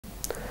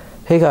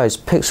Hey guys,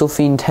 Pixel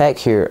Fiend Tech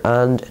here,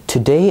 and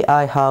today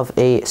I have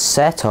a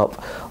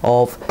setup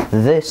of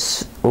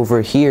this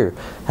over here.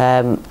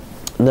 Now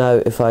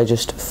if I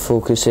just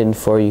focus in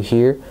for you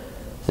here,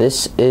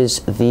 this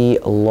is the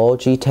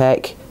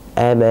Logitech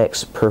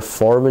MX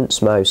performance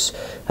mouse.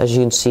 As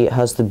you can see, it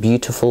has the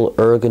beautiful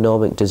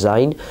ergonomic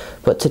design,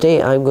 but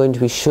today I'm going to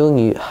be showing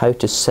you how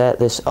to set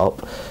this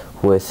up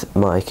with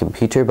my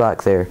computer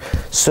back there.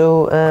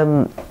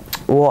 So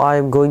what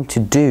I'm going to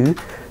do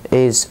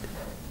is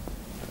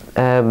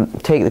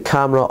take the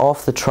camera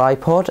off the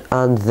tripod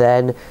and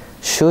then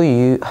show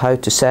you how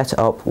to set it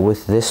up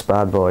with this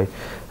bad boy.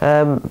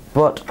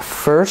 But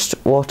first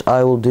what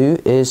I will do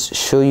is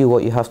show you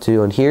what you have to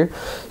do on here.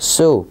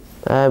 So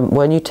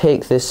when you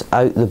take this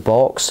out the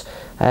box,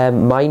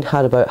 mine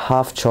had about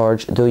half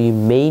charge, though you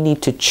may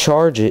need to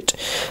charge it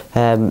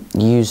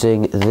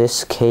using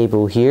this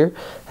cable here.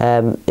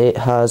 It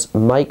has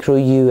micro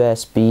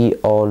USB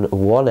on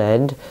one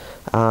end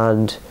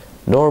and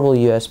normal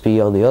USB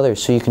on the other,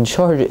 so you can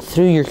charge it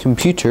through your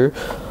computer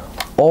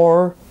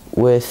or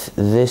with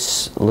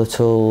this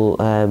little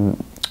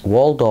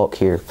wall dock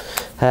here.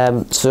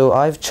 So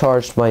I've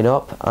charged mine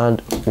up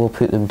and we'll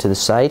put them to the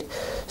side.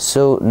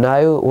 So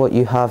now what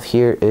you have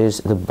here is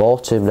the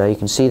bottom. Now you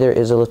can see there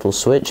is a little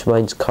switch,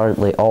 mine's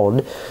currently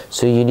on,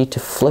 so you need to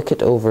flick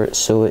it over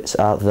so it's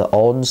at the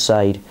on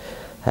side.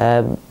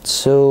 Then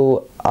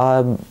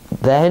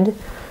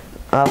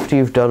after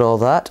you've done all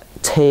that,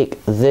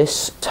 take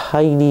this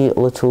tiny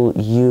little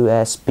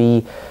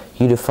USB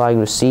unifying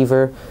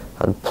receiver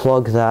and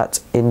plug that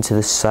into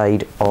the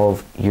side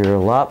of your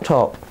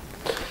laptop.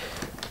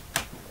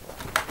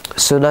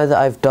 So now that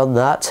I've done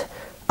that,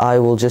 I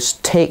will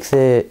just take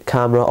the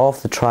camera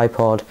off the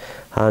tripod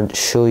and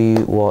show you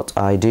what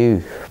I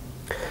do.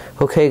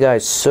 Okay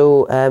guys,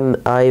 so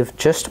I've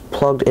just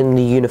plugged in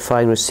the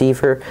unifying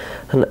receiver,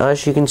 and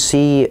as you can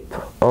see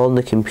on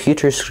the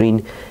computer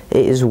screen,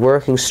 it is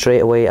working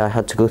straight away. I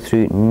had to go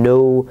through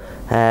no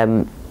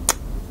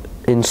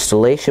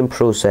installation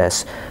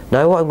process.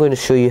 Now what I'm going to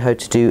show you how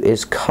to do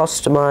is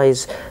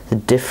customize the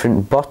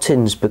different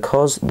buttons,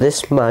 because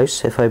this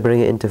mouse, if I bring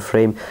it into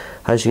frame,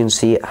 as you can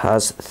see, it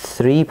has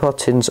 3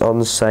 buttons on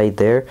the side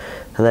there,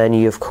 and then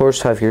you of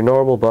course have your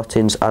normal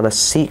buttons and a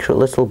secret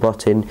little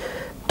button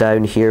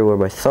down here where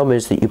my thumb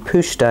is that you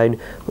push down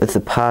with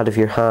the pad of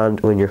your hand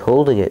when you're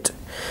holding it.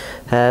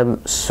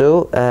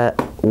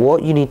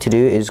 What you need to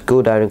do is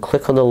go down and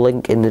click on the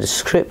link in the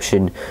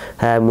description,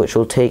 which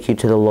will take you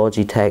to the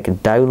Logitech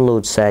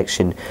download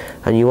section,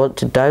 and you want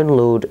to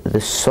download the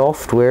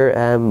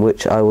software,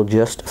 which I will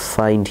just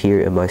find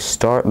here in my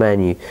start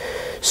menu.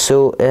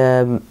 So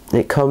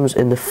it comes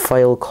in the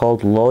file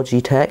called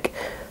Logitech,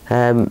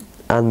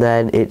 and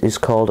then it is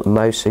called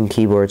Mouse and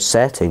Keyboard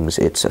Settings.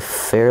 It's a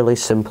fairly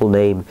simple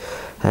name.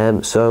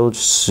 So I'll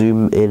just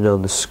zoom in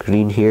on the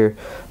screen here.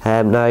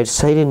 Now I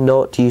decided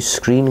not to use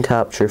screen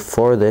capture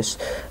for this,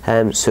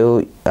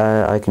 so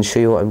I can show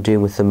you what I'm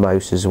doing with the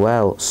mouse as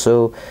well.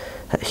 So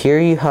here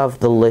you have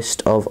the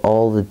list of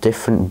all the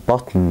different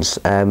buttons,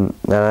 and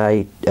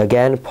I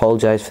again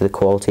apologize for the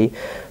quality,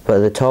 but at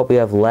the top we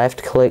have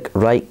left click,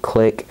 right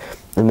click,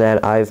 and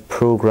then I've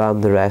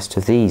programmed the rest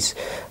of these.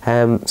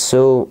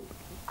 So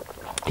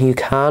you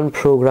can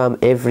program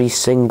every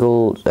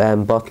single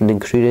button,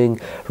 including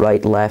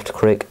right, left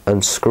click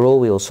and scroll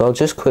wheel. So I'll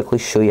just quickly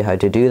show you how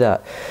to do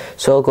that.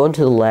 So I'll go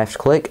into the left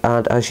click,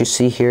 and as you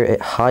see here,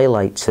 it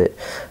highlights it.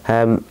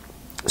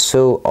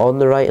 So on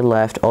the right and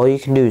left, all you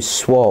can do is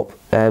swap,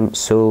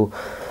 so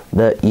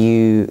that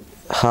you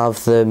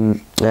have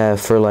them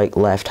for like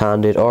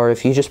left-handed, or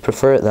if you just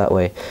prefer it that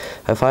way.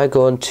 If I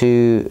go on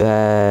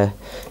to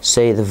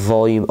say the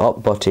volume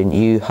up button,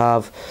 you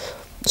have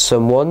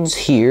some ones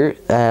here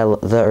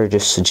that are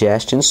just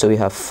suggestions. So we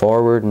have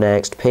forward,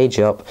 next, page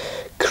up,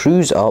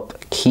 cruise up,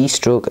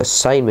 keystroke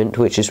assignment,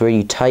 which is where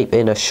you type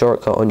in a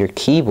shortcut on your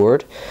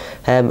keyboard,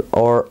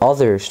 or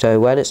others. Now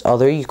when it's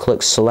other, you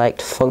click select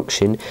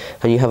function,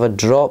 and you have a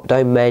drop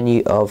down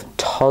menu of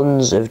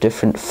tons of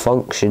different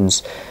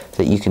functions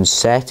that you can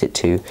set it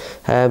to.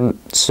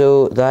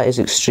 So that is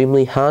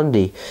extremely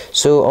handy.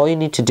 So all you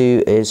need to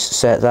do is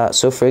set that.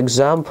 So for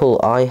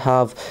example, I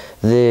have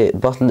the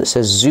button that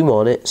says zoom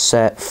on it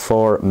set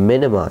for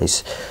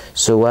minimize.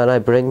 So when I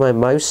bring my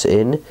mouse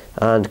in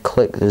and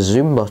click the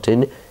zoom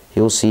button,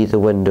 you'll see the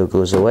window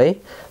goes away.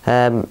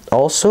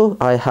 Also,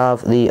 I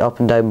have the up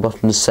and down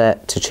button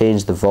set to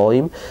change the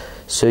volume.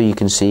 So you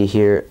can see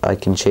here I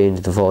can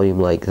change the volume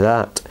like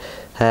that.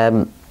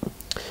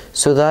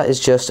 So that is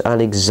just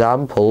an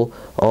example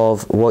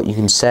of what you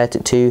can set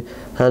it to,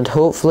 and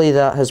hopefully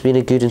that has been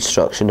a good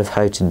instruction of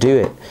how to do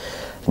it.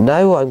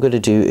 Now what I'm going to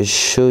do is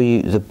show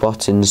you the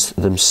buttons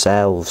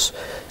themselves.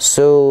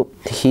 So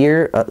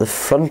here at the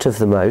front of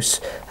the mouse,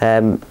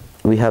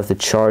 we have the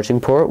charging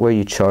port where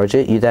you charge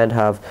it. You then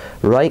have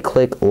right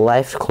click,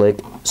 left click,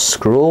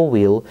 scroll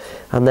wheel,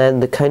 and then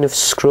the kind of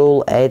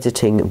scroll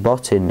editing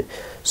button.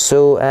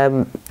 So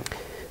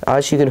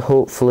as you can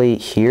hopefully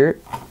hear,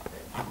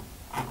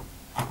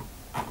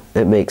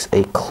 it makes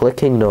a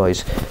clicking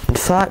noise. In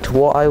fact,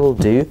 what I will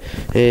do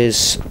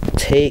is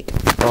take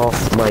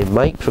off my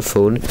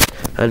microphone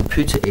and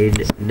put it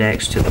in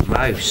next to the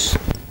mouse.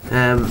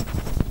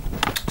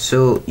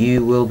 So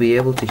you will be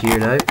able to hear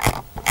now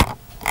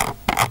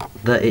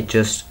that it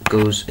just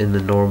goes in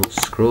the normal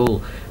scroll,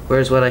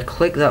 whereas when I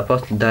click that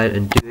button down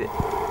and do it,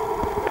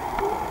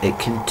 it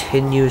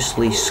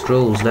continuously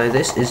scrolls. Now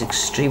this is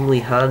extremely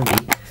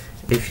handy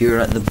if you're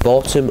at the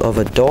bottom of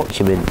a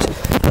document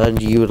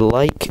and you would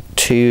like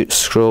to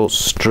scroll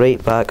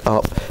straight back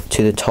up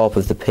to the top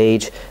of the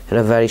page in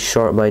a very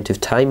short amount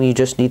of time. You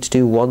just need to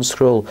do one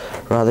scroll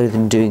rather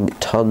than doing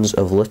tons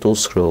of little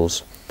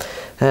scrolls.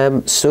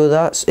 So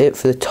that's it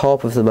for the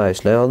top of the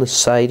mouse. Now on the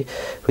side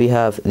we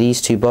have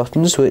these two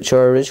buttons, which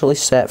are originally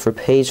set for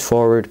page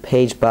forward,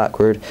 page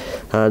backward,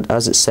 and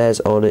as it says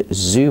on it,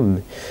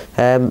 zoom.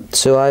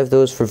 So I have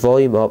those for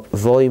volume up,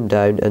 volume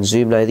down, and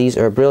zoom. Now these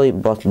are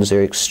brilliant buttons.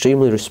 They're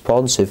extremely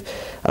responsive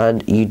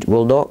and you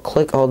will not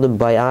click on them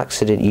by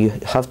accident. You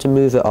have to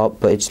move it up,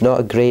 but it's not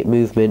a great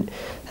movement.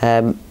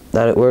 And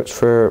it works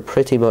for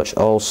pretty much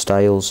all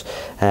styles.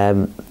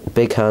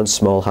 Big hands,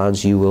 small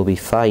hands, you will be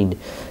fine.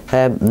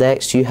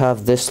 Next you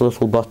have this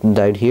little button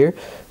down here,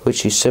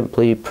 which you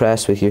simply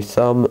press with your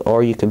thumb,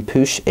 or you can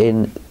push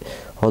in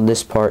on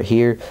this part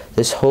here.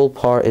 This whole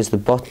part is the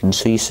button,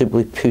 so you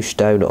simply push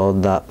down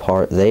on that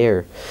part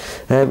there.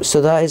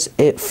 So that is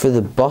it for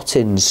the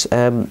buttons.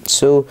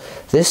 So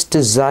this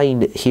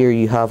design here,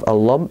 you have a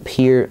lump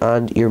here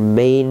and your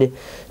main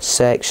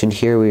section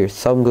here where your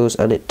thumb goes,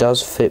 and it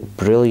does fit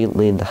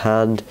brilliantly in the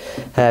hand.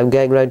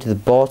 Getting around to the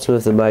bottom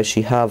of the mouse,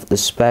 you have the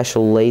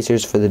special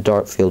lasers for the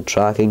dark field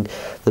tracking,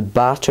 the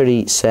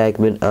battery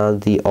segment,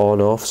 and the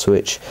on-off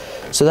switch.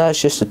 So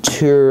that's just a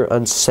tour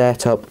and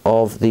setup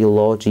of the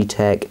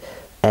Logitech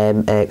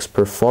MX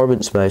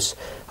performance mouse.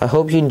 I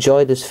hope you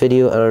enjoyed this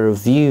video, and a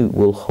review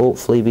will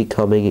hopefully be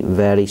coming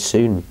very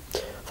soon.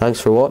 Thanks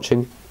for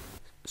watching.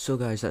 So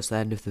guys, that's the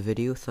end of the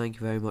video. Thank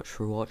you very much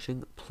for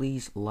watching.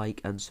 Please like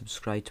and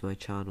subscribe to my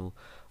channel.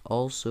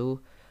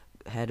 Also,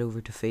 head over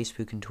to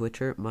Facebook and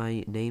Twitter.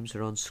 My names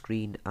are on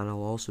screen, and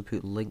I'll also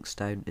put links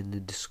down in the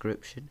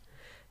description.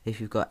 If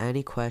you've got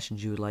any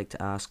questions you would like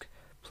to ask,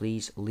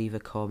 please leave a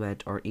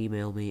comment or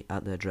email me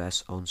at the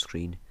address on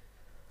screen.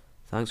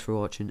 Thanks for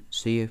watching.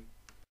 See you.